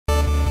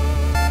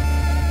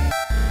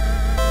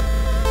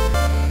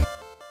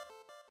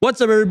What's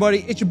up, everybody?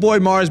 It's your boy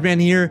Marsman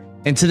here,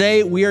 and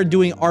today we are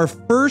doing our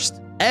first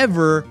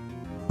ever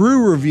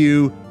crew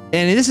review,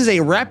 and this is a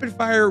rapid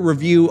fire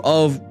review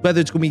of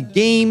whether it's going to be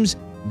games,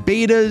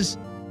 betas,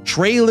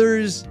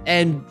 trailers,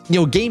 and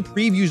game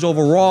previews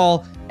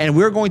overall. And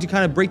we're going to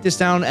kind of break this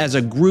down as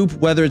a group,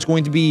 whether it's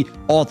going to be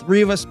all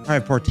three of us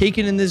have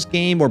partaken in this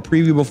game or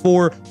preview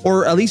before,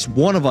 or at least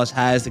one of us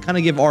has, to kind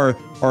of give our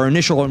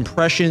initial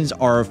impressions,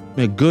 our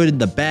good,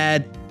 the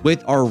bad,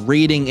 with our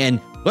rating, and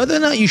whether or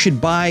not you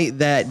should buy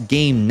that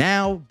game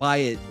now, buy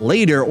it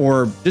later,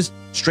 or just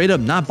straight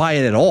up not buy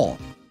it at all.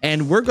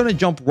 And we're going to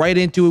jump right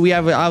into it. We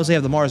obviously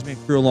have the Marsman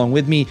crew along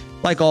with me,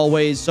 like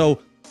always. So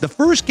the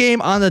first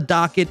game on the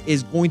docket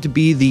is going to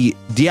be the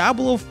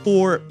Diablo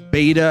IV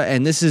Beta,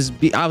 and this is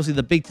obviously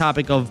the big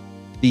topic of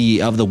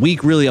the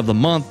week, really of the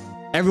month.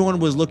 Everyone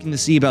was looking to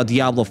see about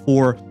Diablo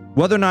IV,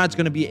 whether or not it's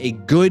going to be a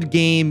good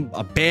game,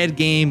 a bad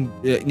game.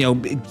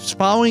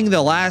 Following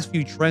the last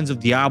few trends of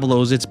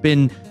Diablos, it's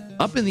been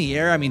up in the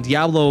air. I mean,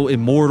 Diablo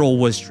Immortal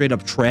was straight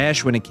up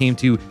trash when it came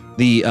to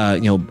the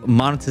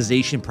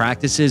monetization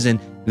practices, and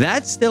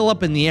that's still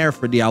up in the air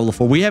for Diablo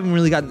 4. We haven't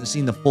really gotten to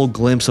see the full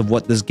glimpse of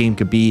what this game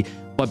could be,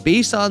 but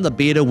based on the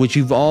beta, which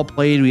you've all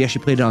played, we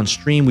actually played it on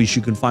stream, which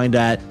you can find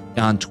that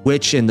on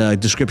Twitch in the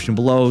description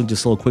below.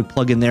 Just a little quick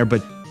plug in there,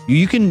 but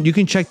you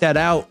can check that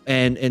out.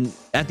 And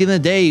at the end of the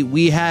day,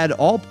 we had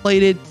all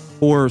played it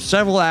for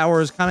several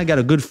hours, kind of got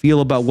a good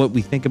feel about what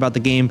we think about the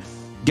game,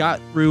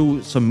 got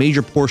through some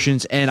major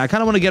portions, and I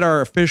kind of want to get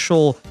our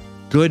official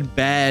good,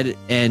 bad,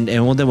 and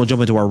then we'll jump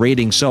into our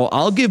rating. So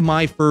I'll give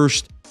my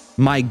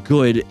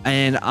good,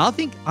 and I'll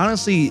think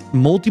honestly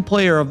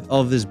multiplayer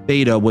of this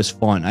beta was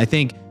fun. I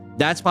think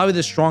that's probably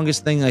the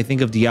strongest thing I think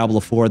of Diablo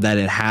 4 that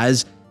it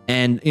has.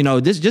 And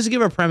this, just to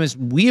give a premise,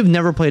 we have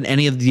never played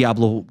any of the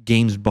Diablo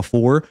games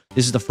before.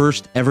 This is the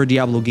first ever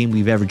Diablo game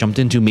we've ever jumped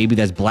into. Maybe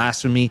that's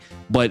blasphemy,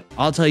 but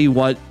I'll tell you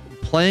what,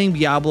 playing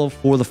Diablo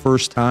for the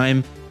first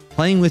time,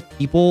 playing with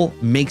people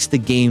makes the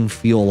game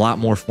feel a lot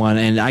more fun.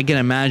 And I can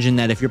imagine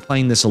that if you're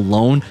playing this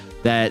alone,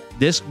 that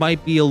this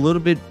might be a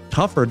little bit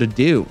tougher to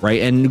do,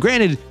 right? And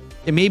granted,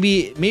 it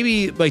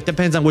maybe like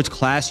depends on which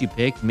class you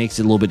pick, makes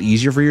it a little bit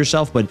easier for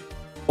yourself. But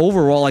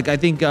overall, like I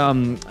think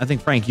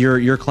Frank,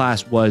 your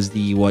class was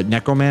the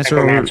Necromancer?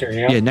 Necromancer,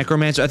 yeah. Yeah,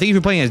 Necromancer. I think if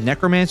you're playing as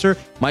Necromancer,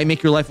 might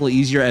make your life a little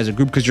easier as a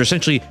group, because you're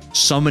essentially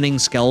summoning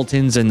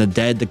skeletons and the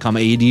dead to come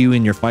aid you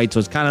in your fight. So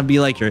it's kind of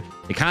be like you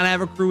kind of have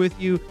a crew with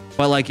you.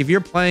 But like if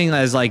you're playing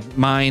as like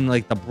mine,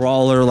 like the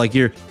Brawler, like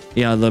you're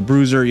the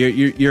Bruiser,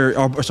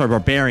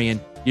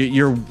 Barbarian,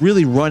 you're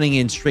really running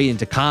in straight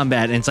into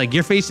combat, and it's like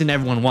you're facing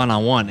everyone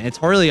one-on-one.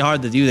 It's really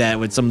hard to do that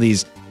with some of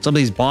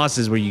these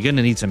bosses where you're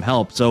gonna need some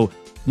help. So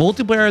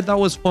multiplayer I thought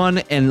was fun,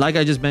 and like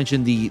I just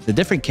mentioned, the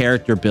different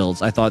character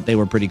builds, I thought they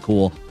were pretty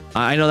cool.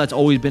 I know that's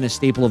always been a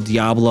staple of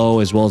Diablo,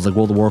 as well as like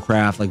World of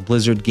Warcraft, like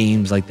Blizzard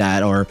games like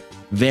that are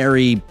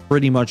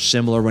pretty much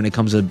similar when it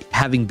comes to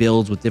having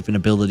builds with different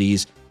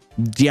abilities.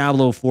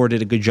 Diablo 4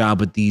 did a good job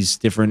with these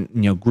different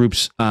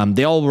groups.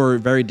 They all were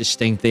very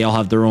distinct. They all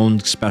have their own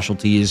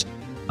specialties,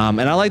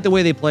 and I like the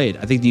way they played.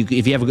 I think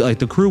if you have like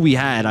the crew we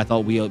had, I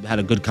thought we had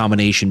a good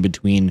combination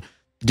between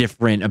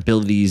different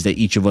abilities that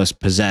each of us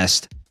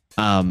possessed.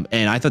 And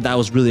I thought that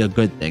was really a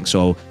good thing.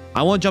 So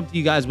I want to jump to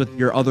you guys with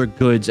your other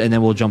goods, and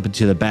then we'll jump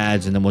into the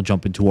bads, and then we'll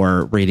jump into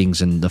our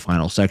ratings in the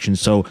final section.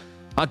 So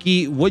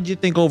Aki, what do you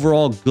think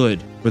overall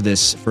good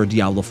for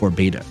Diablo 4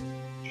 Beta?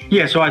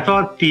 Yeah, so I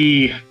thought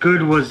the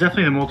good was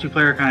definitely the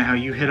multiplayer, kind of how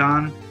you hit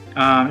on.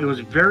 It was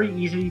very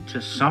easy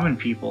to summon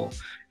people,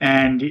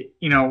 and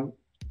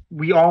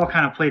we all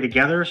kind of play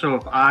together. So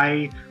if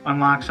I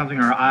unlock something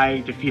or I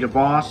defeat a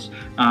boss,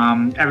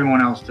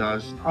 everyone else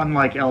does,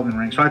 unlike Elden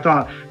Ring. So I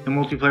thought the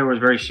multiplayer was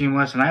very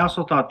seamless, and I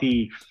also thought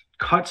the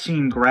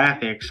cutscene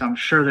graphics, I'm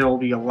sure there will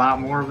be a lot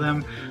more of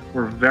them,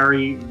 were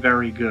very,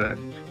 very good.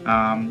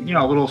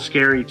 A little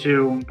scary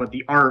too, but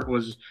the art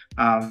was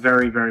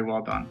very, very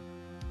well done.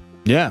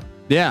 Yeah,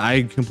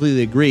 I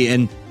completely agree.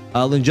 And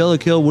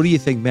Langelikill, what do you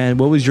think, man?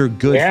 What was your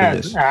good for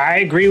this? I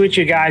agree with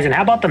you guys. And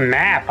how about the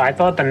map? I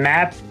thought the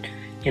map,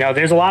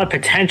 there's a lot of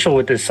potential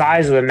with the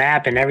size of the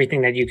map and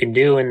everything that you can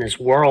do in this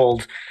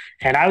world.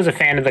 And I was a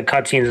fan of the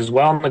cutscenes as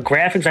well. And the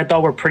graphics I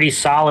thought were pretty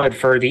solid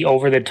for the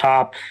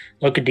over-the-top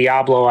look at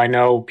Diablo. I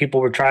know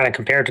people were trying to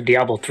compare it to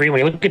Diablo 3. When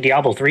you look at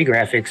Diablo 3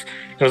 graphics,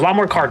 it was a lot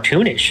more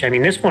cartoonish. I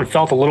mean, this one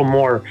felt a little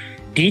more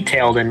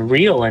detailed and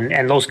real,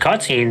 and those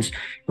cutscenes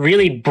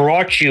really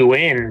brought you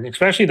in,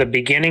 especially the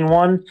beginning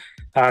one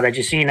that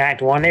you see in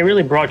Act 1. They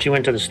really brought you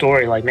into the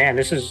story. Like, man,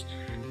 this is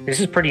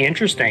pretty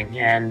interesting.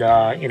 And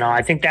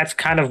I think that's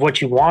kind of what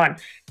you want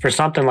for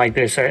something like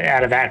this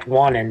out of Act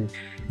 1. And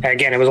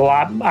again, it was a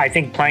lot, I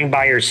think playing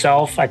by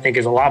yourself, I think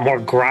is a lot more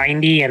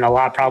grindy and a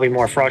lot probably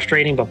more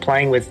frustrating, but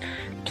playing with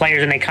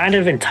players, and they kind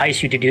of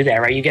entice you to do that,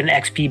 right? You get an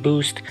XP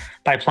boost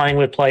by playing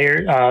with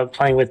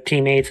playing with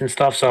teammates and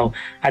stuff. So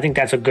I think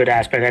that's a good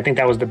aspect. I think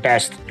that was the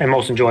best and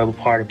most enjoyable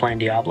part of playing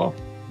Diablo.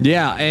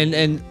 Yeah,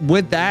 and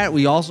with that,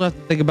 we also have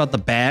to think about the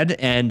bad.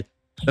 And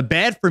the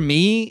bad for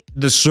me,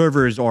 the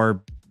servers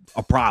are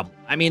a problem.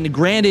 I mean,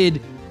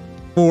 granted,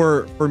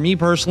 for me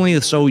personally,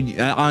 so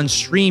on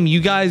stream, you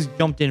guys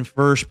jumped in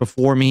first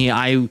before me.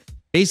 I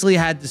basically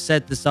had to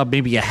set this up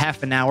maybe a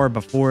half an hour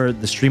before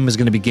the stream was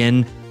going to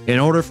begin in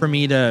order for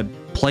me to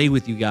play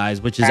with you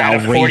guys, which is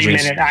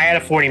outrageous. I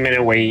had a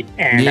 40-minute wait,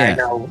 and I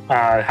know,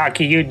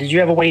 Hockey, did you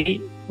have a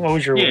wait? What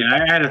was your wait?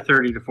 Yeah, I had a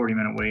 30 to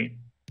 40-minute wait.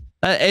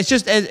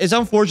 It's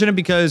unfortunate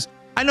because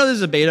I know this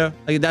is a beta.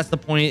 Like, that's the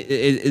point.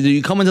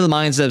 You come into the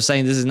mindset of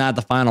saying this is not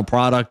the final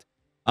product.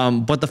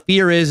 But the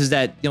fear is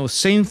that,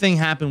 same thing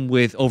happened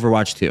with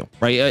Overwatch 2,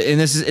 right? And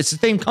it's the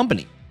same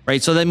company,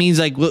 right? So that means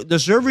like the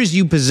servers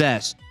you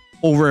possess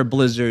over at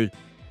Blizzard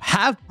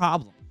have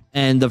problems.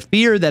 And the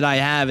fear that I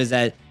have is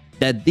that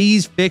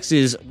these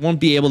fixes won't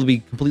be able to be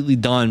completely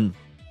done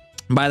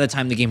by the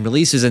time the game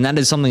releases. And that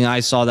is something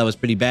I saw that was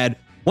pretty bad.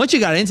 Once you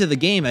got into the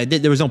game,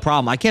 there was no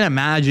problem. I can't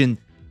imagine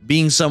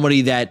being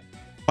somebody that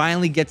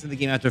finally gets in the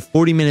game after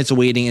 40 minutes of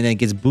waiting and then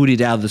gets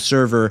booted out of the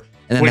server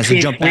and then has to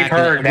jump back,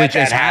 which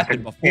has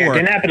happened before. Yeah, it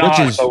didn't happen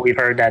often, but we've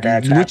heard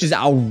that. Which is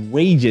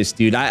outrageous,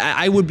 dude.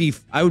 I would be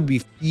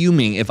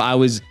fuming if I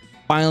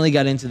finally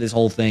got into this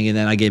whole thing and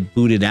then I get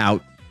booted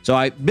out.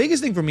 So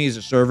biggest thing for me is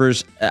the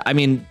servers. I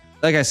mean,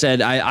 like I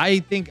said, I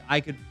think I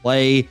could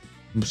play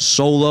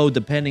solo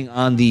depending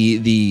on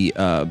the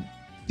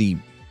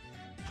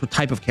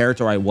type of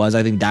character I was.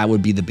 I think that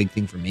would be the big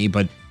thing for me,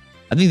 but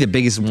I think the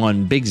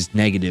biggest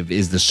negative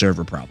is the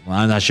server problem.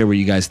 I'm not sure what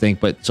you guys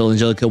think, but so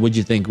Angelica, what'd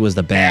you think was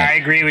the bad? Yeah, I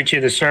agree with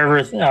you. The server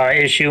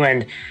issue,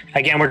 and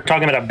again, we're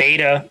talking about a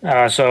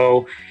beta,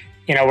 so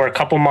we're a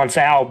couple months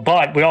out,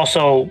 but we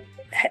also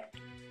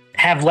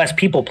have less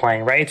people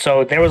playing, right?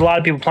 So there was a lot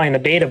of people playing the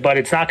beta, but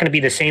it's not going to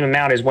be the same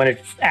amount as when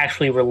it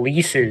actually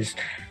releases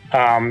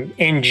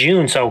in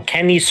June. So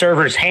can these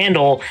servers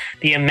handle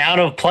the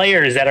amount of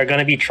players that are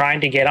going to be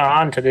trying to get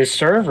on to this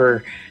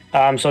server?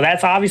 So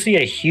that's obviously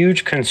a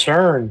huge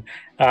concern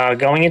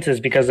going into this,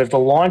 because if the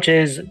launch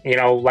is,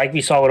 like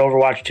we saw with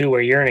Overwatch 2,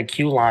 where you're in a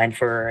queue line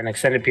for an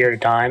extended period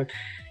of time,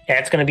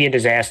 that's going to be a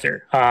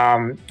disaster.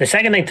 The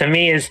second thing to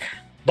me is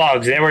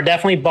bugs. There were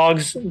definitely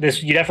bugs.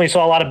 You definitely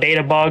saw a lot of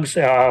beta bugs.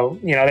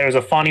 There was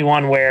a funny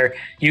one where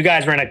you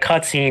guys were in a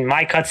cutscene.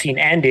 My cutscene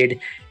ended,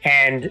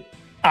 and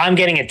I'm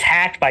getting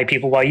attacked by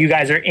people while you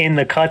guys are in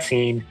the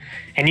cutscene,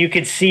 and you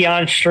could see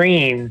on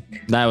stream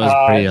that was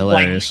pretty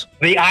hilarious.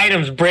 Like, the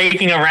items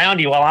breaking around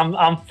you while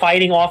I'm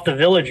fighting off the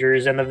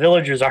villagers, and the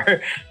villagers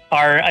are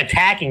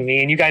attacking me,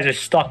 and you guys are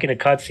stuck in a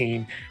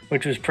cutscene,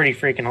 which was pretty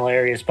freaking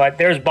hilarious. But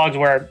there's bugs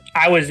where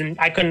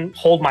I couldn't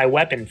hold my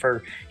weapon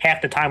for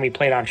half the time we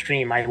played on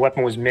stream. My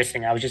weapon was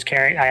missing. I was just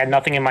carrying. I had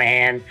nothing in my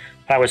hand,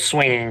 but I was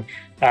swinging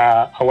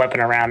a weapon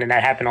around, and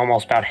that happened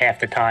almost about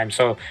half the time.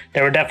 So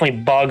there were definitely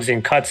bugs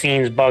in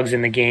cutscenes, bugs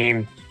in the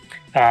game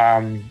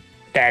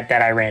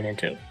that I ran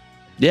into.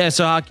 Yeah.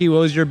 So Hockey, what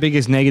was your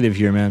biggest negative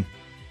here, man?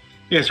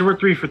 Yeah, so we're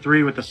 3 for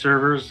 3 with the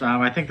servers.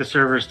 I think the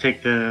servers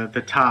take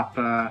the top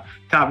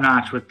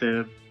notch with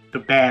the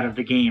bad of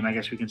the game, I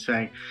guess we can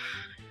say.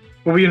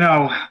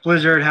 Well,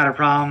 Blizzard had a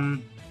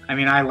problem. I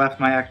mean, I left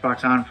my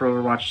Xbox on for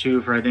Overwatch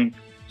 2 for I think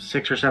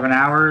 6 or 7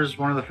 hours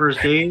one of the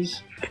first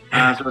days.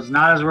 So it's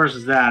not as worse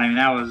as that. I mean,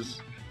 that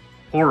was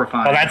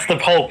horrifying. Well, that's the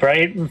hope,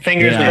 right?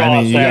 Fingers crossed.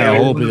 I mean,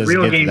 hope when the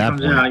real game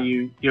comes out,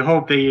 you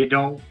hope that you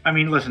don't. I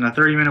mean, listen, a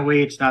 30-minute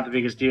wait's not the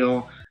biggest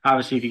deal.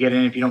 Obviously, if you get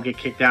in, if you don't get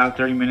kicked out,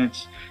 30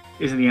 minutes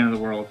isn't the end of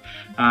the world.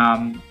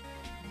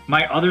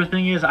 My other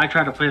thing is I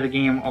tried to play the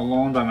game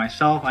alone by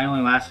myself. I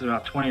only lasted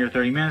about 20 or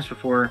 30 minutes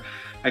before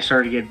I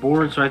started to get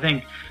bored. So I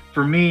think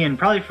for me, and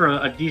probably for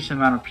a decent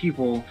amount of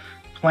people,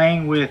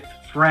 playing with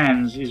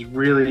friends is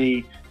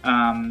really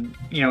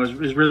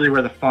is really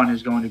where the fun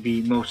is going to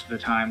be most of the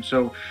time.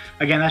 So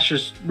again, that's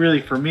just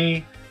really for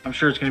me. I'm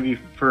sure it's going to be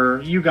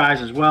for you guys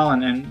as well,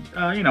 and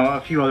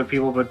a few other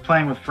people, but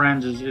playing with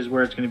friends is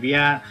where it's going to be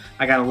at.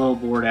 I got a little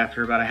bored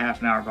after about a half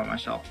an hour by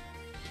myself.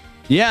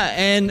 Yeah,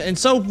 and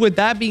so with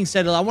that being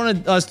said, I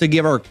wanted us to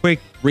give our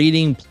quick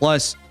rating,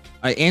 plus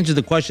I answered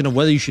the question of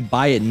whether you should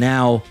buy it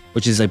now,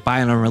 which is like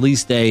buy it on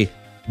release day,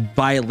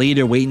 buy it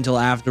later, wait until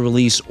after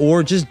release,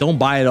 or just don't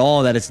buy it at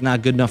all, that it's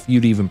not good enough for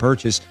you to even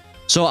purchase.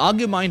 So I'll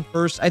give mine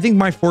first. I think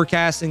my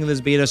forecasting of this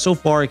beta so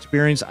far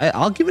experience,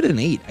 I'll give it an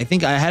 8. I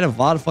think I had a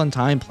lot of fun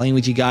time playing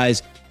with you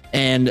guys,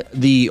 and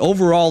the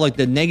overall, like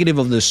the negative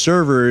of the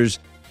servers,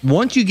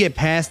 once you get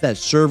past that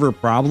server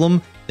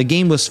problem, the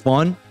game was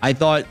fun. I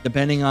thought,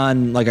 depending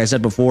on, like I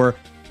said before,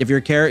 if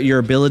your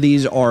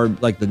abilities are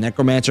like the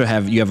Necromancer,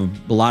 you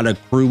have a lot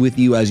of crew with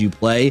you as you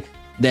play,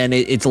 then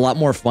it's a lot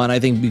more fun. I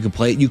think you could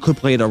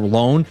play it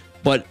alone,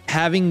 but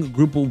having a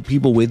group of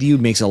people with you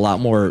makes it a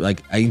lot more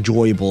like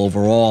enjoyable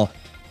overall.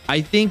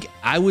 I think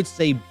I would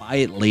say buy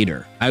it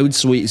later. I would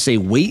say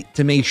wait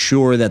to make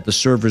sure that the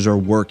servers are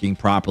working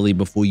properly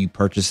before you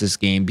purchase this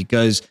game,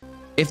 because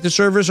if the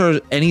servers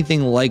are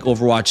anything like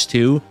Overwatch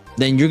 2,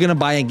 then you're going to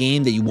buy a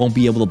game that you won't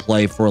be able to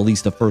play for at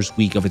least the first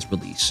week of its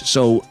release.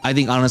 So I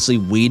think honestly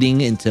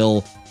waiting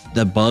until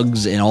the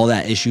bugs and all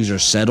that issues are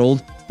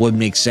settled would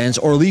make sense,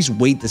 or at least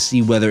wait to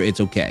see whether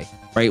it's okay.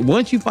 right?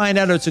 Once you find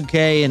out it's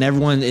okay and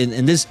everyone,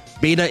 and this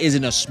beta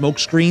isn't a smoke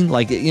screen,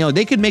 like, you know,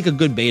 they could make a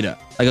good beta,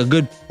 like a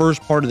good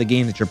first part of the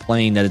game that you're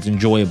playing that it's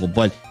enjoyable.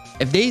 But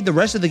if the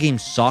rest of the game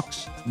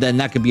sucks, then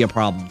that could be a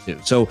problem too.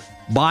 So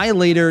buy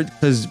later,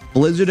 because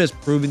Blizzard has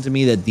proven to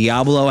me that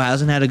Diablo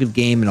hasn't had a good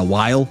game in a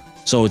while.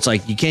 So it's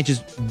like you can't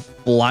just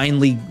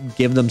blindly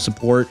give them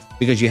support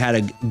because you had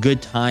a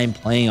good time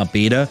playing a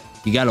beta.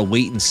 You got to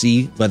wait and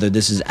see whether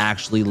this is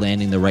actually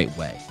landing the right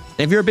way.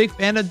 If you're a big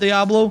fan of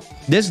Diablo,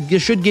 this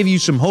should give you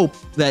some hope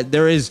that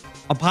there is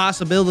a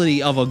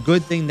possibility of a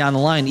good thing down the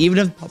line, even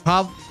if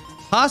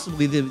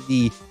possibly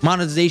the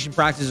monetization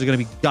practices are going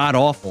to be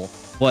god-awful.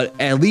 But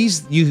at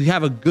least you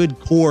have a good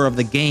core of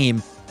the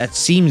game that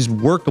seems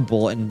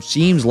workable and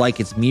seems like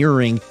it's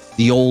mirroring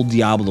the old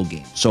Diablo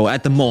game. So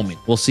at the moment,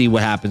 we'll see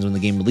what happens when the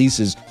game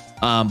releases.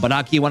 But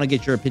Aki, I want to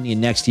get your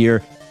opinion next year.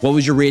 What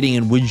was your rating,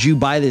 and would you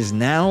buy this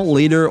now,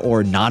 later,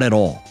 or not at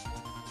all?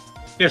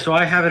 Yeah, so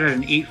I have it at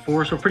an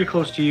 8.4, so pretty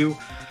close to you.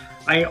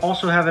 I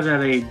also have it at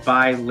a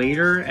buy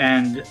later,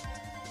 and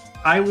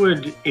I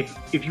would,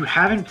 if you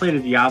haven't played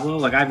a Diablo,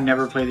 like I've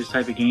never played this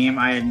type of game,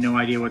 I had no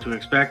idea what to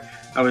expect.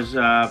 I was,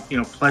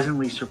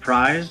 pleasantly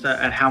surprised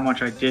at how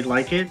much I did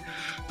like it.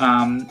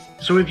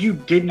 So if you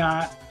did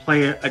not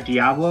play a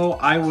Diablo,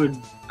 I would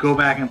go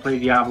back and play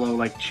Diablo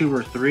like 2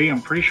 or 3.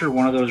 I'm pretty sure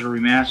one of those are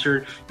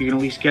remastered. You can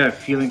at least get a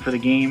feeling for the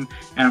game,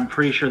 and I'm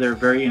pretty sure they're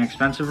very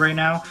inexpensive right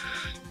now.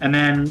 And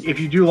then if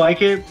you do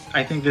like it,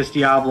 I think this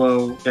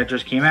Diablo that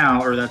just came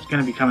out, or that's going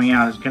to be coming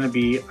out, is going to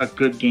be a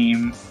good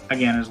game,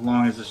 again, as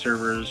long as the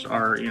servers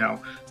are,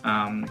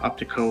 up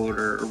to code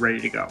or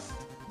ready to go.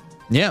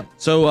 Yeah.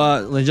 So,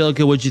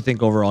 Angelica, what'd you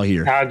think overall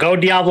here? Go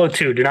Diablo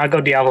 2. Do not go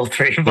Diablo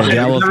 3. But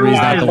Diablo 3 is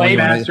not the one.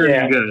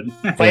 Yeah. Good.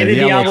 Play the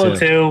Diablo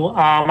 2.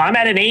 I'm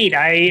at an 8.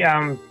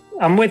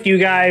 I'm with you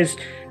guys.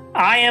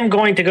 I am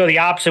going to go the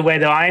opposite way,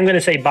 though. I am going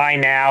to say buy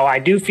now. I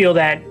do feel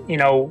that,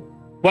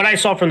 what I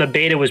saw from the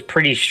beta was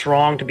pretty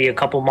strong to be a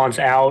couple months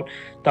out.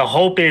 The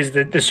hope is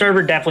that the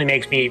server definitely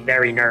makes me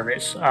very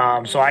nervous.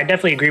 So I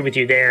definitely agree with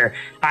you there.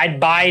 I'd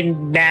buy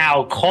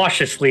now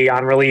cautiously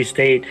on release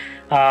date.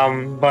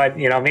 But,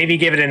 maybe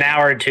give it an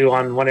hour or two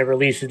on when it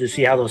releases to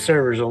see how those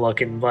servers are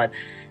looking. But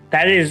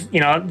that is, the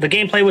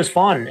gameplay was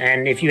fun.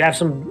 And if you have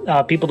some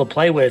people to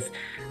play with,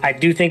 I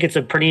do think it's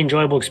a pretty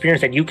enjoyable experience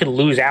that you could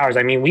lose hours.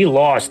 I mean, we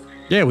lost.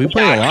 Yeah, we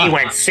played a lot. We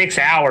went 6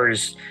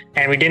 hours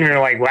and we didn't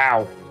really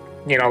wow.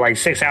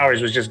 6 hours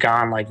was just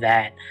gone like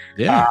that.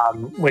 Yeah.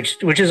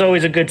 Which is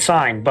always a good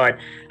sign. But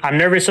I'm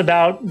nervous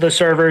about the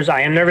servers.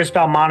 I am nervous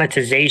about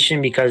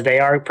monetization because they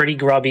are pretty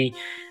grubby.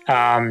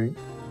 And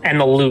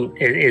the loot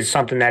is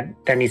something that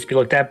needs to be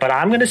looked at. But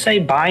I'm going to say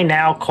buy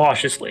now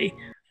cautiously.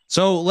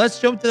 So let's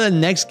jump to the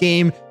next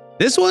game.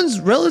 This one's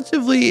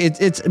relatively,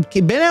 it's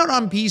been out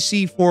on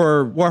PC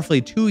for roughly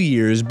 2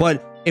 years,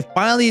 but it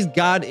finally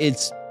got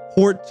its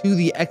port to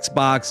the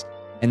Xbox,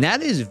 and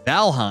that is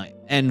Valheim.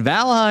 And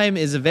Valheim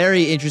is a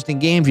very interesting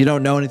game if you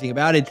don't know anything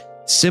about it.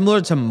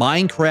 Similar to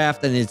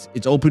Minecraft and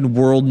its open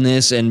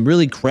worldness, and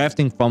really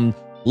crafting from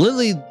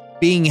literally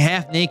being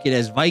half naked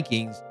as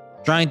Vikings,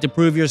 trying to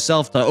prove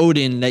yourself to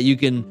Odin that you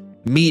can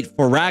meet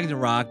for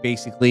Ragnarok,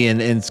 basically.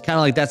 And it's kind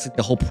of like that's like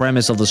the whole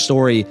premise of the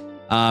story.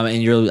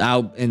 And you're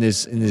out in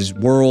this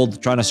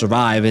world trying to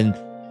survive. And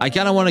I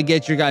kind of want to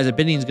get your guys'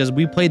 opinions because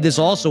we played this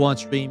also on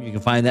stream. You can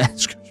find that in the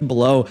description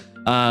below.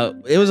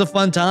 It was a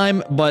fun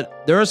time,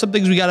 but there are some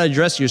things we got to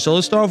address here. So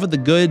let's start off with the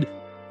good.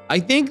 I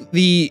think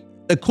the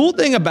cool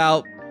thing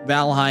about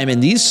Valheim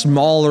and these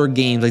smaller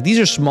games, like these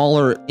are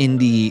smaller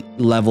indie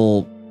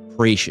level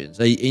creations,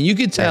 and you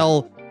could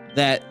tell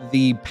that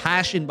the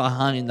passion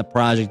behind the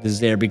project is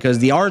there because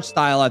the art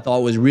style I thought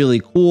was really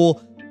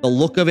cool. The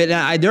look of it,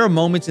 and there are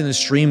moments in the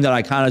stream that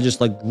I kind of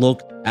just like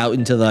looked out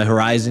into the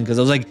horizon because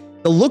I was like,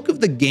 the look of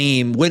the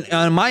game, when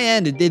on my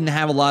end, it didn't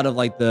have a lot of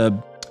like the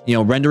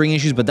rendering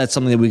issues, but that's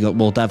something that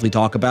we'll definitely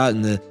talk about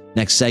in the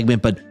next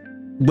segment. But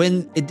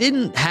when it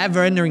didn't have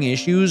rendering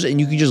issues and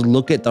you could just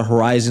look at the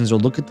horizons or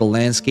look at the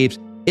landscapes,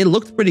 it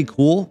looked pretty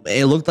cool.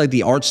 It looked like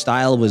the art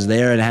style was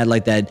there and it had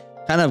like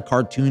that kind of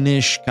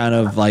cartoonish kind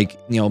of like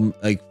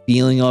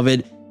feeling of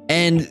it.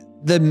 And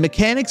the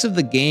mechanics of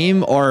the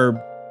game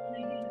are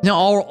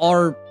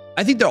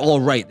I think they're all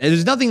right.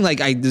 There's nothing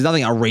there's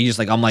nothing outrageous.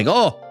 Like I'm like,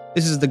 oh,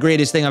 this is the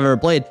greatest thing I've ever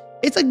played.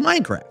 It's like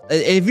Minecraft.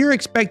 If you're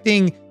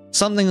expecting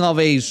something of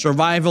a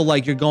survival,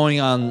 like you're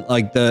going on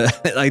like the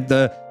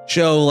the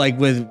show like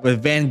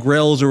with Van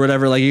Grills or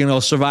whatever, like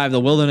survive the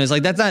wilderness.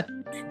 Like that's not.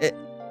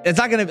 It's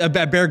not gonna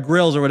Bear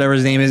Grylls or whatever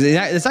his name is.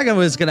 It's not gonna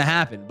what's gonna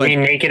happen. But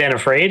being naked and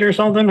afraid or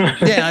something. Yeah,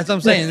 that's what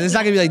I'm saying. It's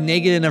not gonna be like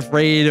naked and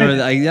afraid or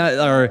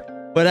or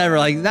whatever,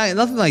 like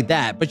nothing like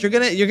that. But you're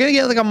gonna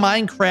get like a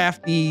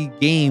Minecrafty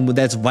game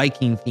that's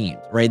Viking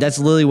themed, right? That's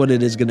literally what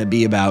it is gonna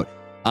be about.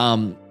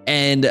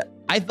 And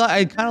I thought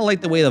I kind of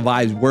liked the way the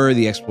vibes were,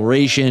 the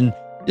exploration,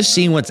 just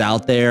seeing what's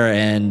out there,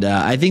 and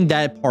I think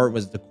that part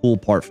was the cool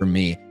part for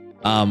me.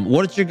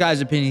 What's your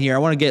guys' opinion here? I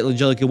want to get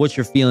Angelica. What's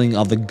your feeling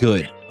of the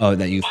good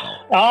that you felt?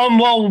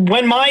 Well,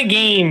 when my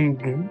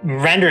game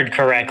rendered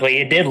correctly,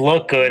 it did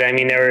look good. I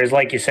mean, there was,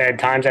 like you said,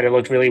 times that it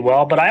looked really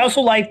well, but I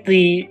also liked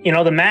the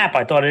map.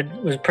 I thought it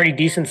was a pretty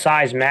decent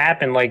sized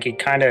map, and like it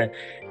kind of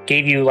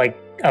gave you like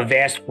a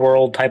vast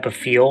world type of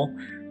feel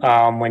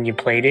when you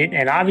played it.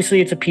 And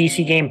obviously, it's a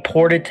PC game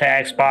ported to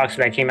Xbox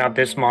that came out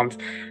this month.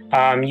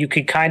 You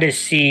could kind of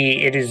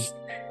see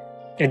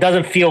it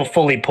doesn't feel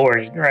fully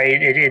ported, right?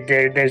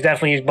 There's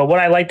definitely, but what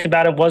I liked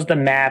about it was the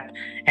map.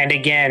 And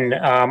again,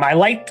 I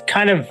liked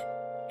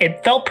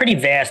it felt pretty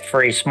vast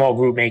for a small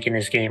group making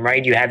this game,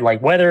 right? You had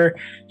like weather,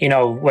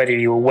 whether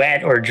you were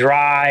wet or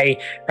dry,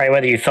 right?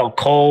 Whether you felt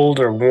cold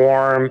or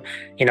warm,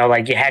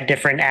 like you had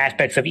different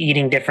aspects of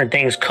eating different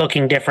things,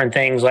 cooking different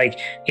things. Like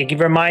it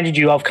reminded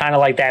you of kind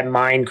of like that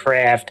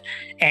Minecraft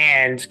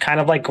and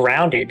kind of like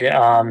Grounded.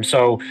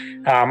 So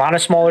on a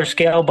smaller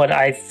scale, but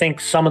I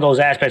think some of those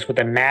aspects with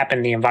the map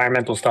and the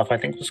environmental stuff, I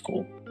think was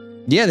cool.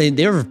 Yeah,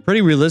 they were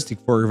pretty realistic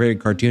for very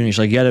cartoonish.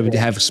 Like you had to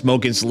have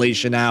smoke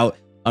insulation out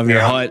of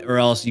your hut, or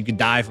else you could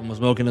die from a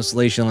smoke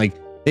insulation. Like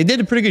they did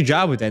a pretty good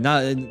job with that.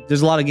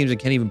 There's a lot of games that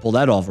can't even pull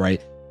that off,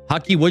 right?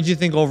 Haki, what do you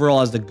think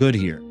overall as the good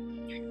here?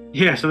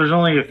 Yeah, so there's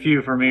only a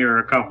few for me, or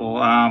a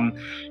couple,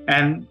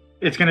 and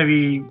it's going to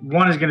be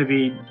one is going to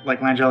be like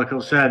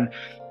Langelico said,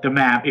 the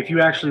map. If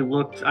you actually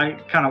looked, I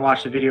kind of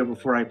watched the video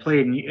before I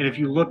played, and if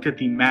you looked at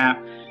the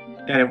map,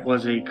 that it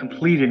was a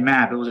completed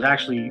map. It was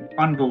actually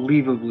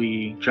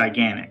unbelievably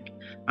gigantic.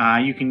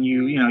 You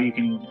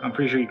can. I'm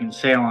pretty sure you can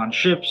sail on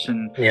ships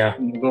and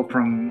go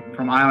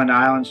from island to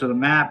island. So the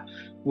map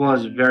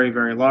was very,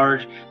 very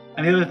large.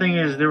 And the other thing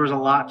is there was a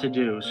lot to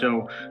do.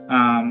 So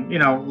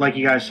like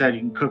you guys said,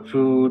 you can cook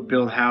food,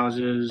 build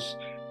houses.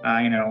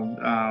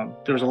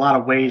 There was a lot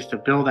of ways to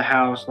build a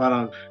house, a lot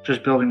of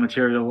just building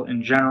material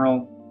in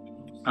general.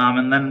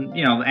 And then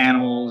the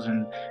animals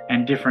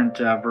and different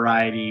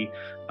variety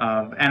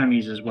of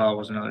enemies as well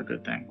was another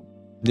good thing.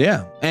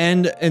 Yeah,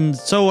 and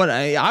so what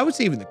I would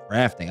say even the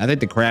crafting. I think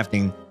the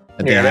crafting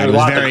that they had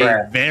was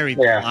very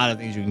a lot of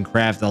things you can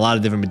craft, a lot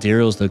of different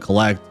materials to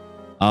collect.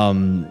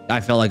 I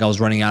felt like I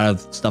was running out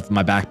of stuff in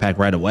my backpack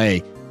right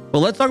away. But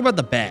let's talk about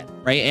the bad,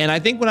 right? And I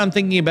think when I'm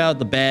thinking about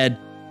the bad,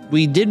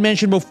 we did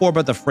mention before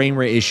about the frame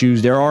rate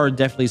issues. There are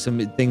definitely some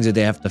things that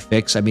they have to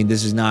fix. I mean,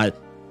 this is not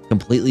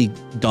completely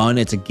done.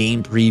 It's a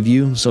game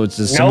preview, so it's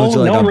similar to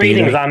like no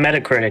ratings on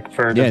Metacritic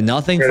for the,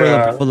 nothing for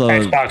the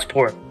Xbox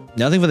port.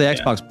 Nothing for the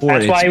Xbox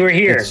port. That's why we're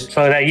here,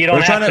 so that you don't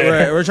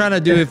we're trying to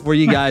do it for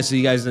you guys, so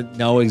you guys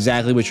know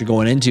exactly what you're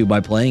going into by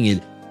playing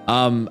it.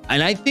 And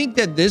I think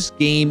that this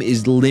game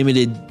is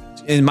limited.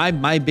 And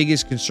my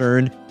biggest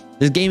concern,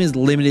 this game is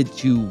limited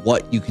to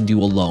what you can do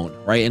alone,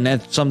 right? And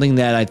that's something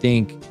that I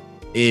think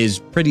is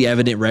pretty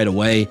evident right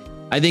away.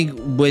 I think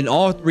when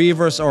all three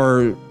of us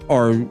are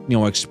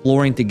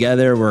exploring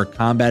together, we're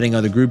combating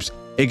other groups,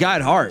 it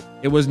got hard.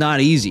 It was not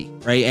easy,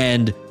 right?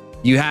 And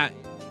you can't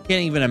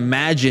even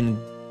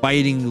imagine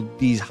fighting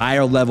these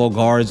higher level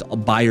guards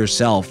by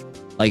yourself.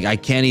 Like I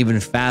can't even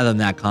fathom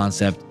that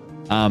concept.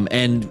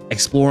 And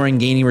exploring,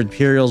 gaining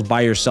materials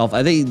by yourself.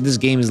 I think this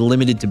game is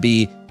limited to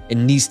it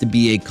needs to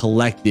be a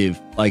collective,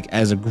 like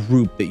as a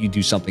group that you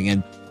do something.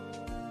 And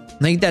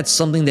I think that's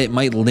something that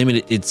might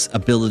limit its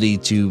ability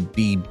to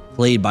be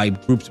played by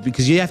groups,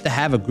 because you have to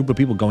have a group of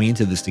people going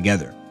into this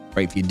together,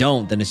 right? If you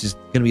don't, then it's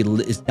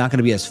not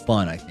gonna be as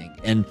fun, I think.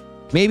 And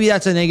maybe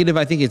that's a negative.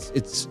 I think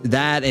it's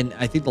that, and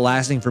I think the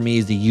last thing for me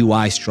is the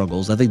UI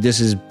struggles. I think this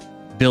is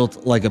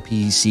built like a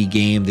PC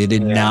game. They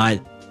did not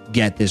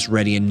get this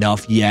ready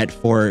enough yet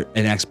for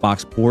an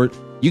Xbox port.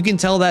 You can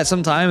tell that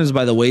sometimes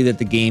by the way that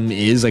the game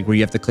is, like where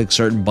you have to click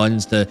certain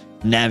buttons to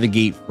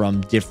navigate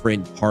from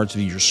different parts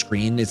of your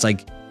screen. It's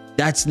like,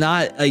 that's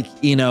not like,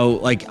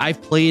 like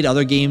I've played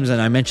other games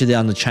and I mentioned it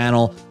on the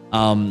channel,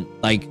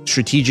 like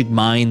Strategic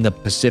Mind, the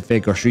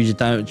Pacific, or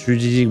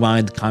Strategic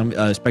Mind,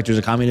 Spectres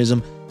of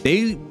Communism.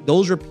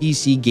 Those were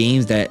PC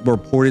games that were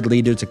ported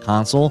later to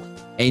console,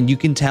 and you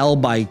can tell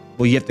by,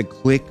 you have to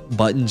click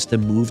buttons to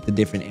move to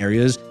different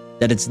areas,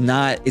 that it's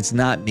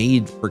not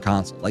made for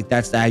console. Like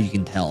that's how you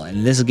can tell. And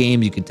in this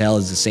game, you can tell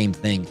is the same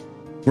thing.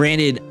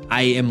 Granted,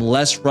 I am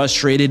less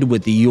frustrated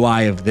with the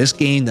UI of this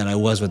game than I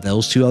was with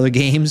those two other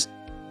games,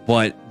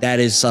 but that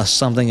is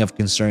something of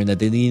concern, that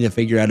they need to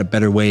figure out a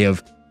better way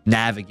of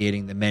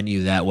navigating the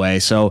menu that way.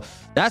 So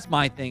that's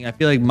my thing. I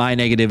feel like my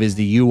negative is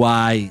the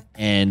UI,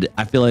 and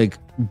I feel like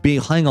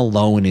playing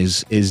alone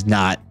is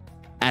not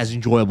as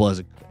enjoyable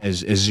as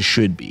it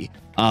should be.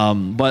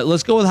 But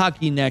let's go with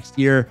Haki next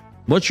here.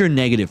 What's your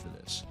negative for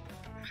this?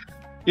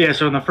 Yeah,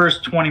 so in the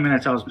first 20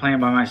 minutes I was playing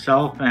by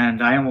myself,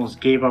 and I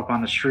almost gave up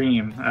on the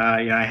stream.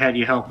 I had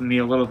you helping me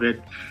a little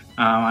bit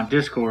on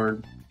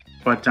Discord,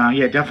 but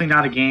definitely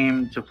not a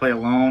game to play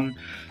alone,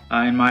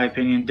 in my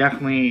opinion.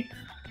 Definitely,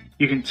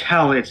 you can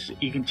tell it's a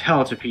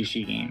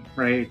PC game,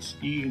 right?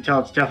 You can tell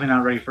it's definitely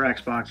not ready for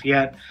Xbox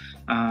yet.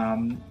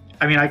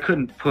 I mean, I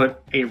couldn't put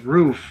a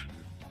roof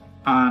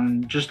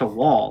on just a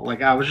wall.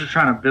 Like I was just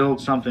trying to build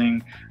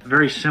something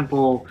very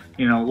simple,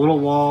 you know, little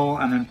wall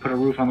and then put a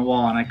roof on the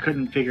wall, and I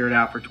couldn't figure it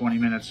out for 20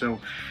 minutes. So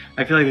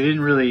I feel like they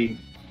didn't really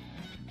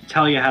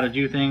tell you how to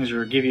do things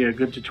or give you a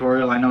good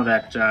tutorial. I know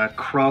that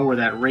crow or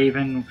that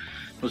raven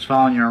was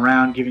following you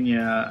around, giving you,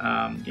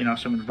 you know,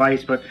 some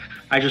advice, but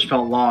I just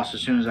felt lost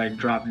as soon as I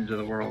dropped into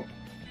the world.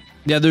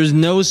 Yeah, there's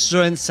no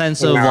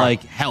sense of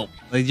like help.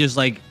 Like just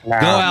like go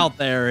out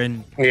there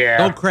and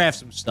go craft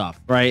some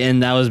stuff, right?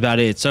 And that was about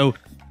it. So,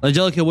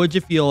 Angelica, what'd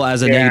you feel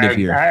as a negative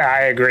here?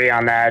 I agree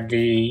on that.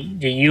 The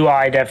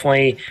UI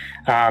definitely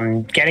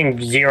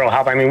getting zero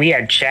help. I mean, we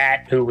had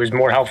chat who was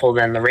more helpful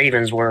than the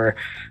Ravens were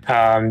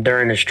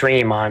during the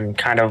stream on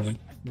kind of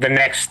the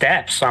next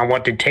steps on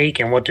what to take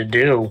and what to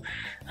do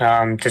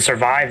to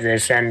survive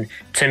this. And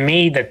to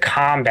me, the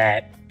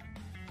combat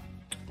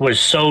was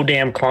so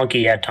damn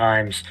clunky at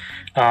times.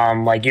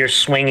 Like you're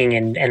swinging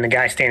and the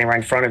guy standing right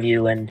in front of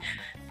you, and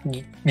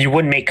you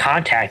wouldn't make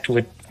contact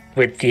with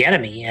the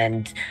enemy,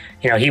 and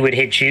you know he would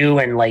hit you.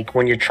 And like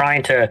when you're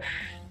trying to,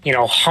 you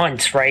know,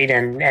 hunt, right,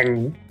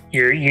 and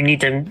you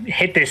need to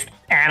hit this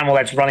animal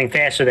that's running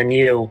faster than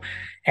you,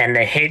 and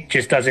the hit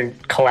just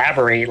doesn't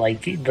collaborate.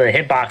 Like the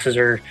hitboxes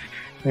are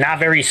not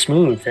very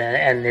smooth,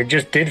 and it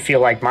just did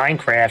feel like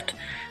Minecraft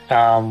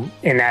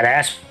in that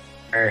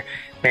aspect.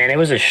 Man, it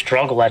was a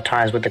struggle at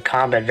times with the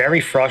combat,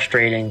 very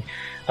frustrating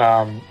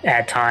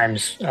at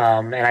times.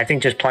 And I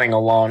think just playing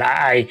alone,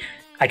 I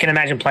can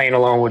imagine playing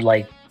alone would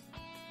like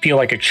feel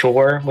like a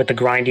chore with the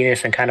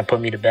grindiness and kind of put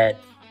me to bed.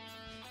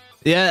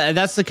 Yeah,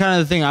 that's the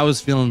kind of thing I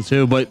was feeling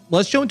too. But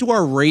let's jump into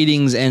our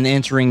ratings and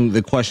answering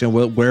the question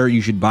of where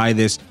you should buy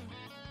this.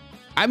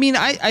 I mean,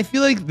 I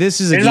feel like this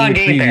is a game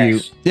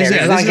preview. This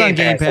is on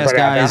Game Pass,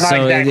 guys.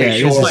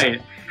 So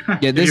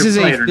yeah, this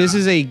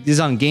is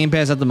on Game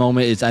Pass at the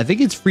moment. I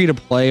think it's free to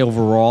play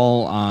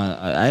overall.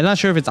 I'm not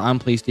sure if it's on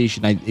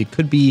PlayStation. It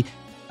could be.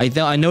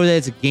 I know that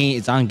it's a game.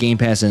 It's on Game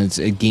Pass and it's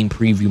a game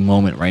preview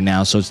moment right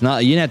now. So it's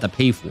not. You didn't have to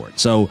pay for it.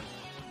 So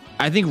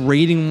I think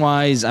rating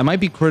wise, I might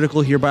be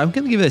critical here, but I'm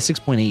gonna give it a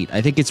 6.8.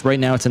 I think it's right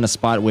now. It's in a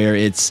spot where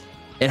it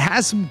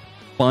has some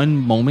fun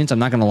moments. I'm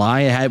not gonna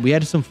lie. We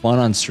had some fun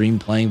on stream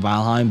playing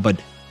Valheim, but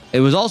it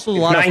was also a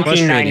lot of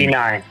frustrating.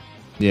 $19.99.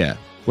 Yeah.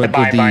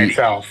 By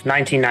itself,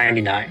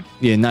 $19.99.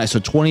 Yeah, nice. So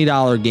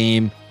 $20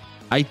 game.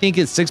 I think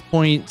it's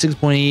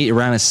 6.8,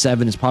 around a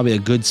 7 is probably a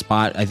good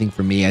spot. I think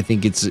for me, I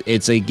think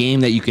it's a game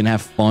that you can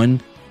have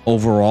fun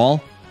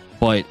overall,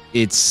 but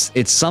it's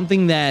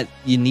something that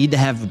you need to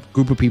have a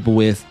group of people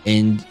with,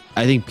 and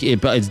I think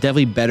it's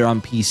definitely better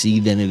on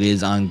PC than it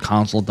is on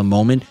console at the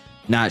moment.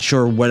 Not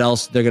sure what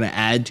else they're gonna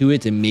add to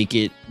it to make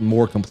it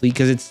more complete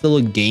because it's still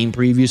a game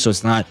preview, so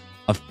it's not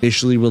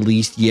officially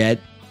released yet.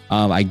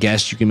 I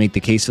guess you can make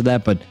the case for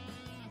that, but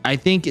I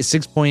think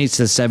 6.8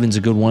 to 7 is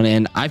a good one,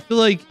 and I feel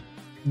like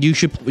you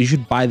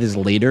should buy this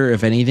later.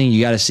 If anything,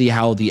 you got to see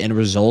how the end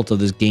result of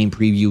this game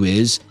preview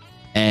is,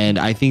 and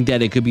I think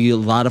that it could be a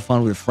lot of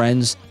fun with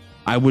friends.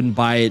 I wouldn't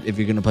buy it if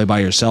you're going to play by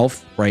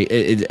yourself, right?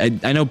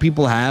 I know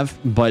people have,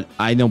 but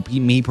I know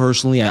me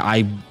personally,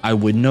 I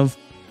wouldn't have.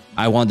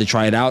 I wanted to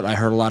try it out. I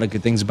heard a lot of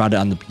good things about it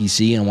on the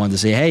PC, and wanted to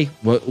say, hey,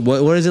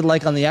 what is it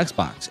like on the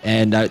Xbox?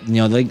 And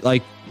you know,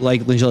 like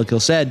Angelica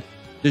said,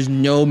 there's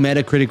no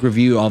Metacritic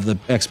review of the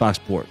Xbox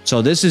port.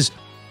 So this is,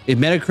 if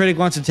Metacritic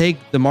wants to take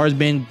the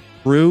Marsman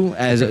Crew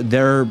as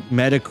their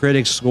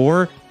Metacritic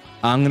score,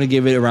 I'm gonna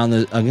give it a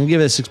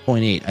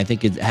 6.8. I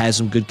think it has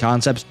some good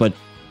concepts, but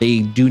they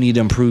do need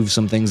to improve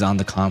some things on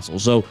the console.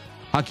 So,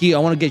 Haki, I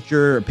want to get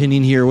your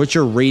opinion here. What's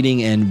your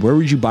rating, and where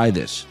would you buy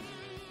this?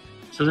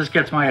 So this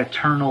gets my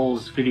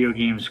Eternals video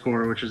game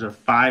score, which is a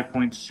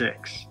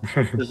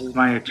 5.6. This is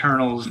my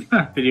Eternals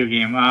video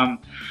game.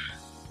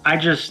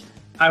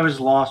 I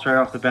was lost right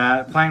off the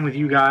bat. Playing with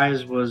you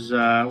guys was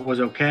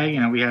okay.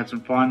 You know, we had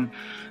some fun,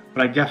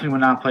 but I definitely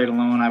would not play it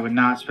alone. I would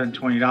not spend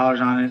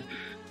 $20 on it.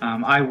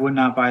 I would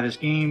not buy this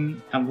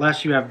game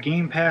unless you have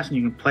Game Pass and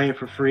you can play it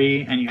for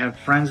free and you have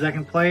friends that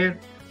can play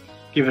it.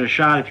 Give it a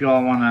shot if you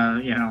all want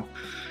to, you know,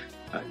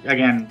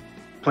 again,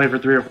 play for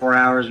 3 or 4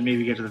 hours and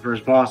maybe get to the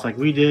first boss like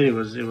we did. It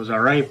was all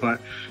right,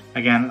 but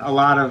again, a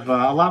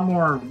lot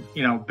more,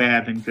 you know,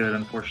 bad than good,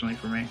 unfortunately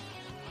for me.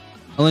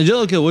 Well,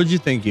 Angelica, what did you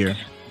think here?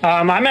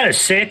 I'm at a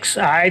 6.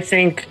 I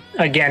think,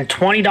 again,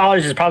 $20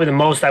 is probably the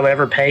most I would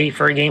ever pay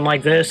for a game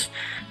like this.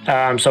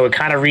 So it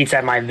kind of reads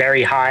at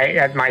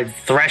my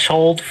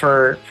threshold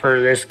for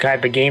this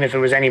type of game. If it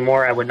was any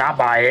more, I would not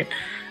buy it.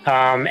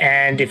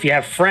 And if you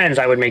have friends,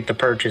 I would make the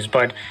purchase.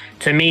 But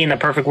to me, in the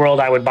perfect world,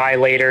 I would buy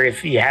later.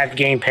 If you have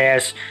Game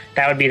Pass,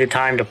 that would be the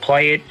time to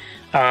play it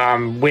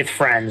with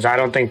friends. I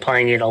don't think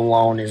playing it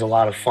alone is a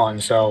lot of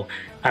fun. So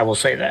I will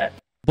say that.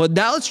 But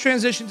now let's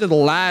transition to the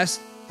last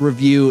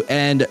review,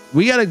 and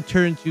we got to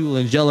turn to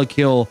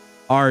Angelica,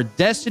 our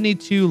Destiny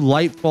 2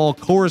 Lightfall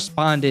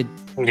correspondent.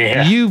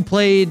 Yeah. You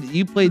played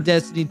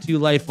Destiny 2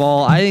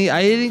 Lightfall.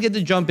 I didn't get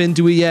to jump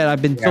into it yet.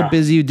 I've been so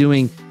busy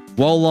doing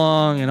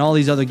Long and all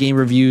these other game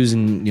reviews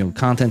and, you know,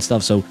 content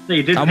stuff. So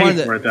you did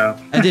pay for it, though.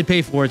 I did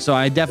pay for it, so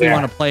I definitely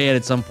want to play it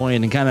at some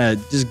point and kind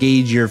of just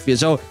gauge your feel.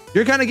 So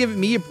you're kind of giving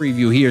me a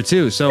preview here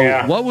too.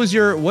 So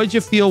what'd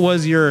you feel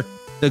was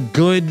the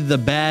good, the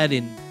bad,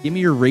 and give me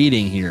your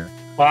rating here?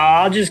 Well,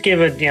 I'll just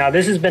give it, you know,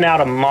 this has been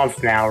out a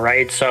month now,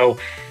 right? So,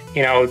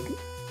 you know,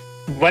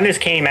 when this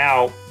came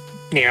out,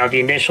 you know, the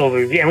initial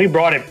review, and we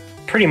brought it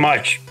pretty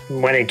much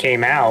when it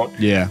came out.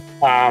 Yeah.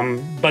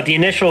 But the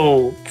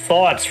initial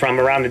thoughts from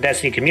around the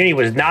Destiny community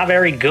was not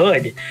very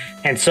good.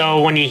 And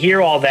so when you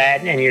hear all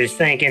that and you're just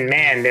thinking,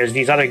 man, there's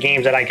these other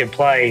games that I could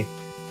play,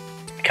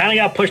 kind of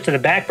got pushed to the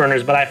back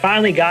burners, but I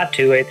finally got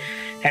to it.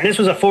 And this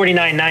was a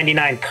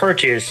 $49.99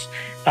 purchase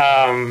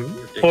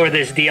for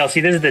this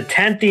DLC. This is the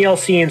 10th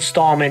DLC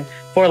installment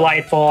for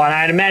Lightfall. And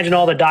I'd imagine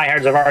all the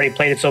diehards have already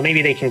played it, so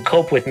maybe they can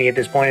cope with me at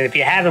this point. And if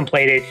you haven't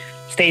played it,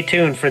 stay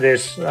tuned for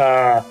this.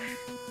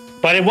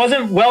 But it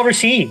wasn't well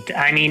received.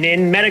 I mean,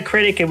 in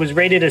Metacritic, it was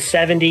rated a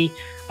 70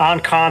 on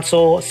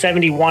console,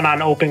 71 on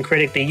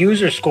OpenCritic. The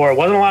user score,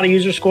 wasn't a lot of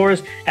user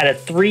scores, at a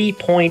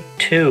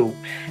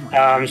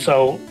 3.2.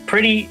 So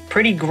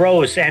pretty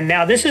gross. And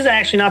now this is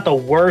actually not the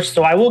worst,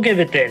 so I will give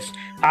it this.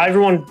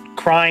 Everyone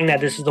crying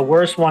that this is the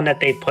worst one that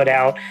they put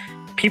out.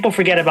 People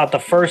forget about the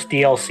first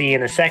DLC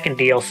and the second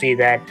DLC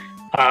that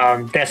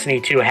Destiny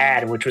 2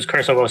 had, which was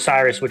Curse of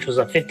Osiris, which was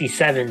a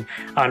 57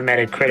 on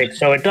Metacritic.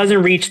 So it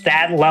doesn't reach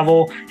that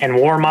level, and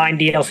Warmind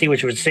DLC,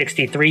 which was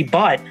 63,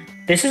 but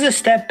this is a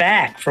step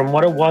back from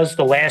what it was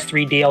the last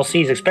 3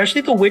 DLCs,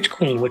 especially the Witch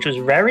Queen, which was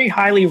very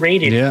highly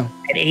rated at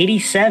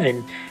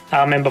 87.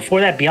 And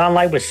before that, Beyond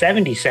Light was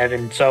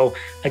 77. So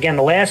again,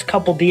 the last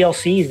couple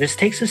DLCs, this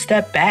takes a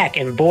step back.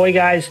 And boy,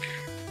 guys,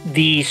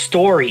 the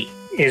story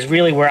is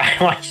really where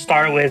I want to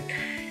start with.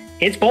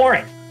 It's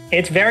boring.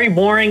 It's very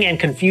boring and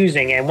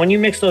confusing. And when you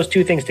mix those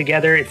two things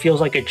together, it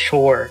feels like a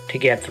chore to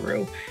get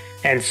through.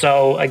 And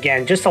so,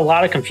 again, just a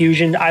lot of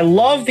confusion. I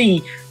love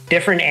the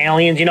different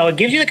aliens. You know, it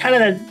gives you the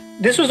kind of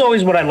this was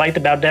always what I liked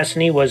about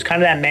Destiny, was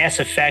kind of that Mass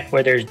Effect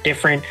where there's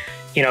different,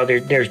 you know,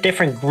 there's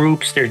different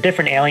groups, there's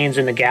different aliens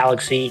in the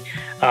galaxy,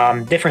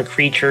 different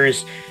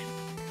creatures.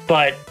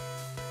 But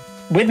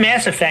with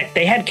Mass Effect,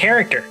 they had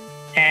character.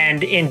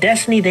 And in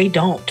Destiny, they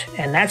don't.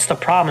 And that's the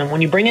problem. And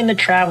when you bring in the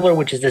Traveler,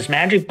 which is this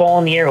magic ball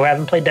in the air, who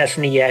haven't played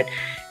Destiny yet,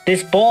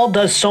 this ball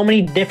does so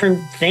many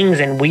different things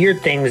and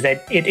weird things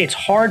that it's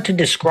hard to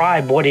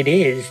describe what it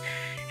is.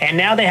 And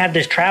now they have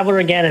this Traveler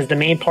again as the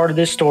main part of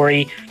this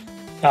story,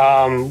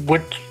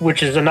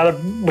 which is another,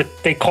 what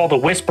they call the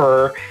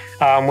Whisperer,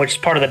 which is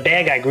part of the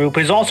bad guy group,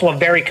 is also a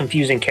very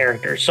confusing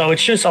character. So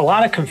it's just a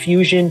lot of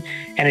confusion,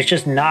 and it's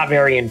just not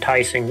very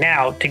enticing.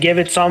 Now, to give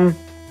it some...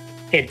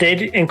 It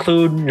did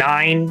include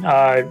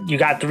 9. You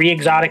got 3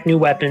 exotic new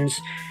weapons,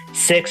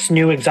 6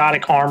 new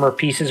exotic armor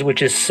pieces,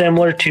 which is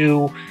similar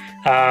to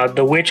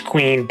the Witch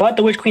Queen. But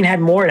the Witch Queen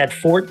had more. It had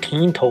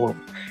 14 total,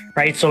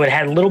 right? So it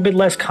had a little bit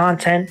less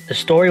content. The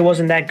story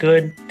wasn't that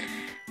good.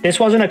 This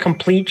wasn't a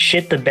complete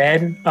shit the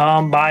bed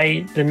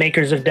by the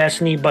makers of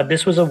Destiny, but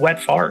this was a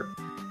wet fart.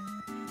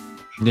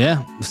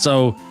 Yeah.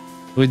 So...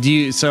 Would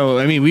you? So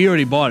I mean, we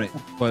already bought it,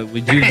 but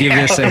would you give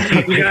this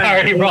a? We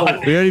already bought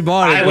it. We already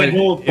bought it. I would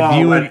hold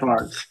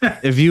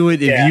if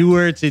you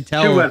were to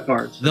tell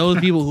those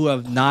people who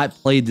have not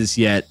played this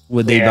yet,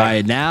 would they buy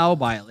it now,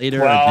 buy it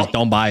later, or just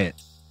don't buy it?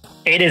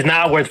 It is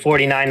not worth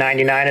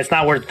 $49.99. It's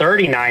not worth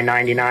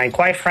 $39.99.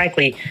 Quite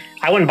frankly,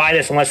 I wouldn't buy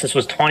this unless this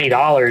was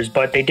 $20.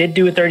 But they did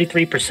do a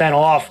 33%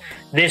 off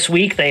this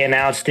week. They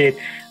announced it,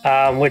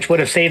 which would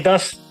have saved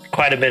us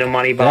quite a bit of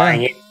money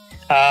buying it.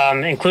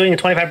 Including a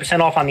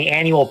 25% off on the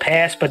annual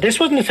pass. But this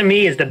one, to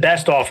me, is the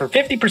best offer.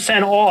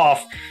 50%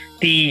 off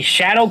the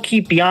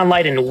Shadowkeep, Beyond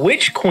Light, and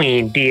Witch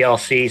Queen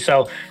DLC.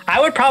 So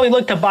I would probably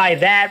look to buy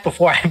that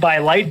before I buy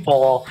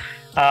Lightfall,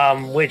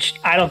 which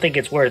I don't think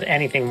it's worth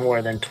anything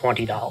more than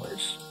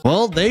 $20.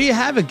 Well, there you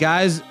have it,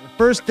 guys.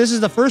 This is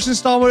the first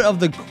installment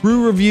of the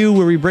crew review,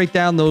 where we break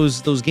down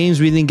those games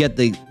we didn't get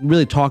to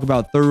really talk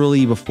about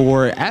thoroughly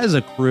before as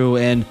a crew.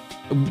 And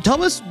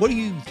tell us what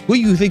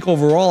you think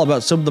overall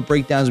about some of the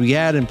breakdowns we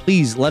had, and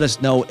please let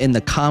us know in the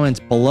comments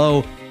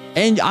below.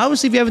 And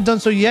obviously, if you haven't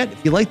done so yet,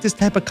 if you like this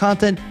type of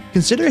content,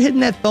 consider hitting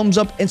that thumbs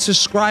up and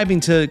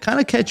subscribing to kind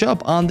of catch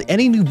up on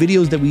any new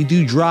videos that we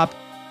do drop.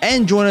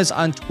 And join us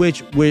on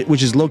Twitch,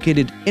 which is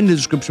located in the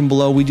description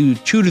below. We do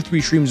 2 to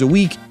 3 streams a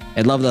week,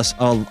 and I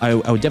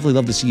would definitely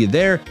love to see you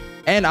there.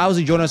 And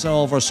obviously, join us on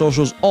all of our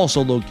socials,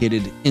 also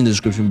located in the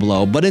description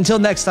below. But until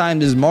next time,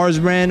 this is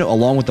Marsman,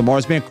 along with the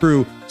Marsman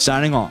crew,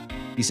 signing off.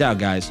 Peace out,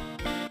 guys.